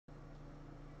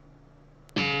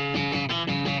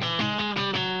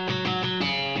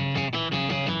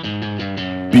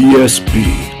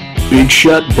BSB. Big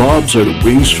Shot Bob's are the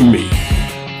wings for me.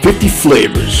 50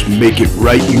 flavors, make it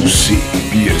right you see.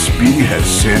 BSB has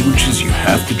sandwiches you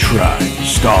have to try.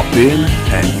 Stop in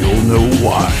and you'll know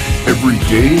why. Every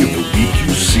day of the week you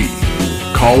see.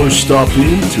 Call or stop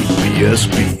in to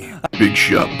BSB. Big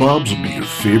Shot Bob's will be your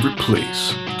favorite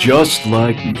place, just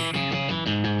like me.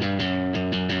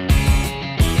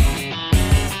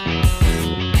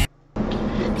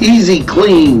 Easy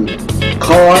Clean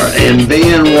Car and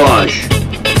Van Wash,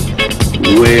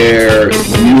 where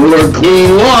your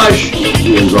clean wash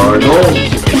is our goal.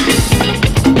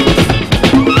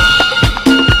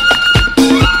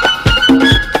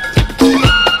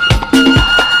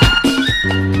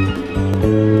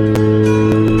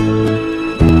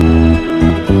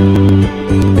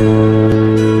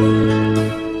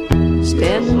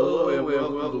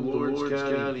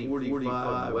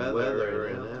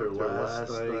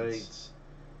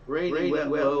 Rainy, wet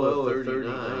low of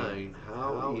 39.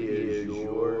 How is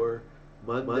your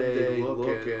Monday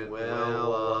looking?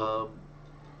 Well,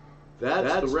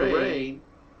 that's the rain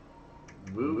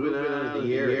moving out of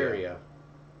the area.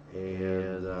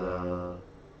 And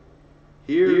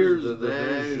here's the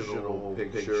national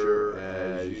picture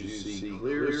as you see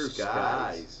clear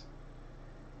skies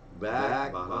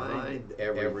back behind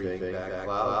everything, that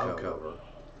cloud cover.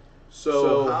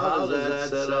 So how does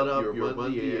that set up your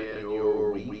Monday and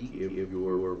your week if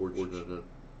you're fortunate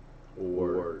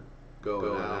or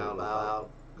going out loud,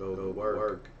 go to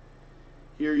work?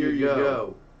 Here you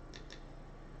go.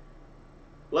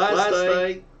 Last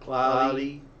night,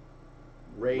 cloudy,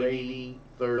 rainy,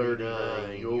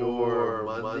 39. Your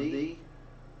Monday,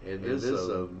 and this is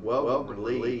a welcome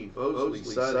relief, mostly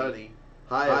sunny,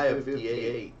 high of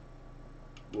 58.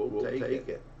 We'll take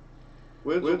it.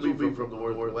 Winds will be from the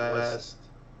northwest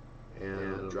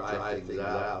and dry things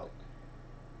out.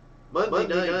 Monday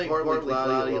night, partly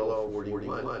cloudy, low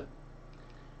 41.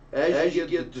 As you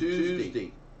get to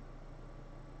Tuesday,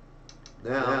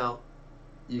 now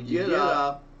you get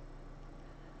up,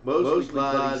 mostly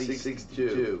cloudy,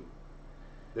 62.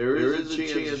 There is a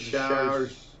chance of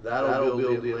showers. That'll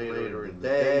build in later in the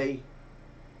day.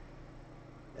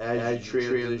 As you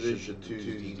transition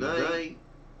Tuesday night,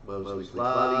 mostly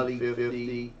cloudy,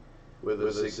 50, with a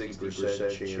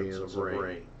 60% chance of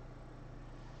rain.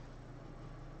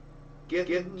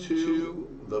 Getting to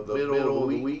the middle of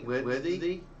the week,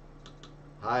 Wednesday,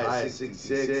 high of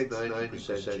 66,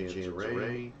 90% chance of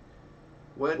rain.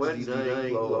 Wednesday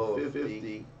night, low of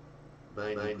 50,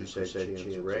 90%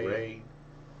 chance of rain.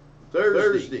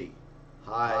 Thursday,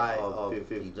 high of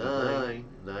 59,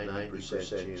 90%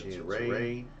 chance of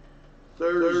rain.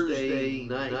 Thursday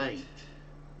night,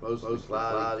 mostly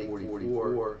cloudy,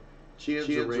 44. Chance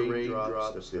of rain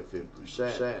drops to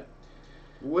 50%.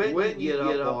 When you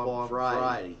get up on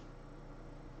Friday,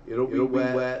 it'll be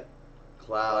wet,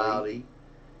 cloudy,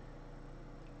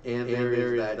 and there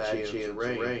is that chance of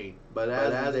rain. But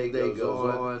as the day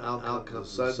goes on, out comes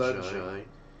sunshine,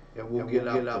 and we'll get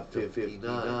up to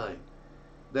 59.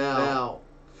 Now,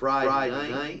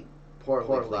 Friday night,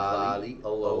 partly cloudy, a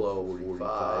low of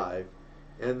 45.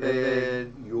 And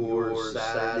then your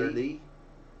Saturday,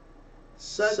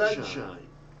 sunshine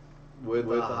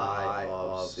with a high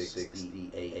of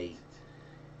 68.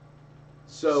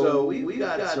 So we've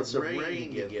got some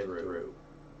rain to get through.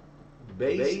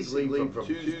 Basically from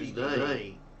Tuesday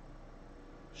night,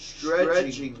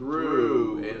 stretching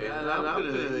through, and I'm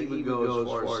going to even go as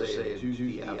far as saying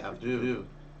Tuesday afternoon,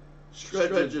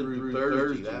 stretching through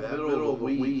Thursday, that middle of the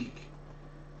week.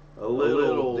 A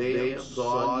little damp,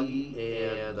 soggy,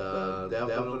 and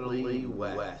definitely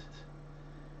wet.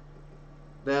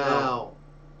 Now,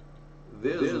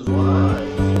 this is why.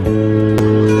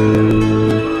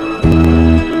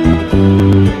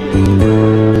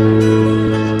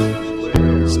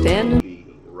 Stand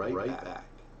right back.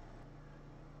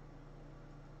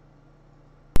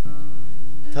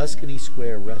 Tuscany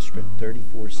Square Restaurant,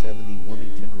 3470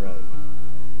 Wilmington Road,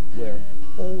 where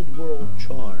old world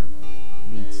charm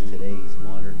meets today's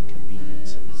modern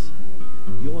conveniences.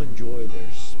 You'll enjoy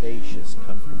their spacious,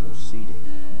 comfortable seating,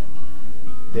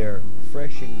 their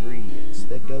fresh ingredients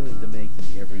that go into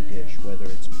making every dish, whether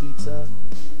it's pizza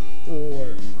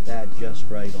or that just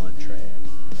right entree.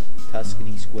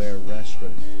 Tuscany Square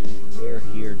Restaurant, they're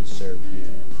here to serve you.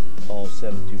 Call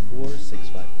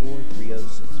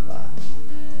 724-654-3065.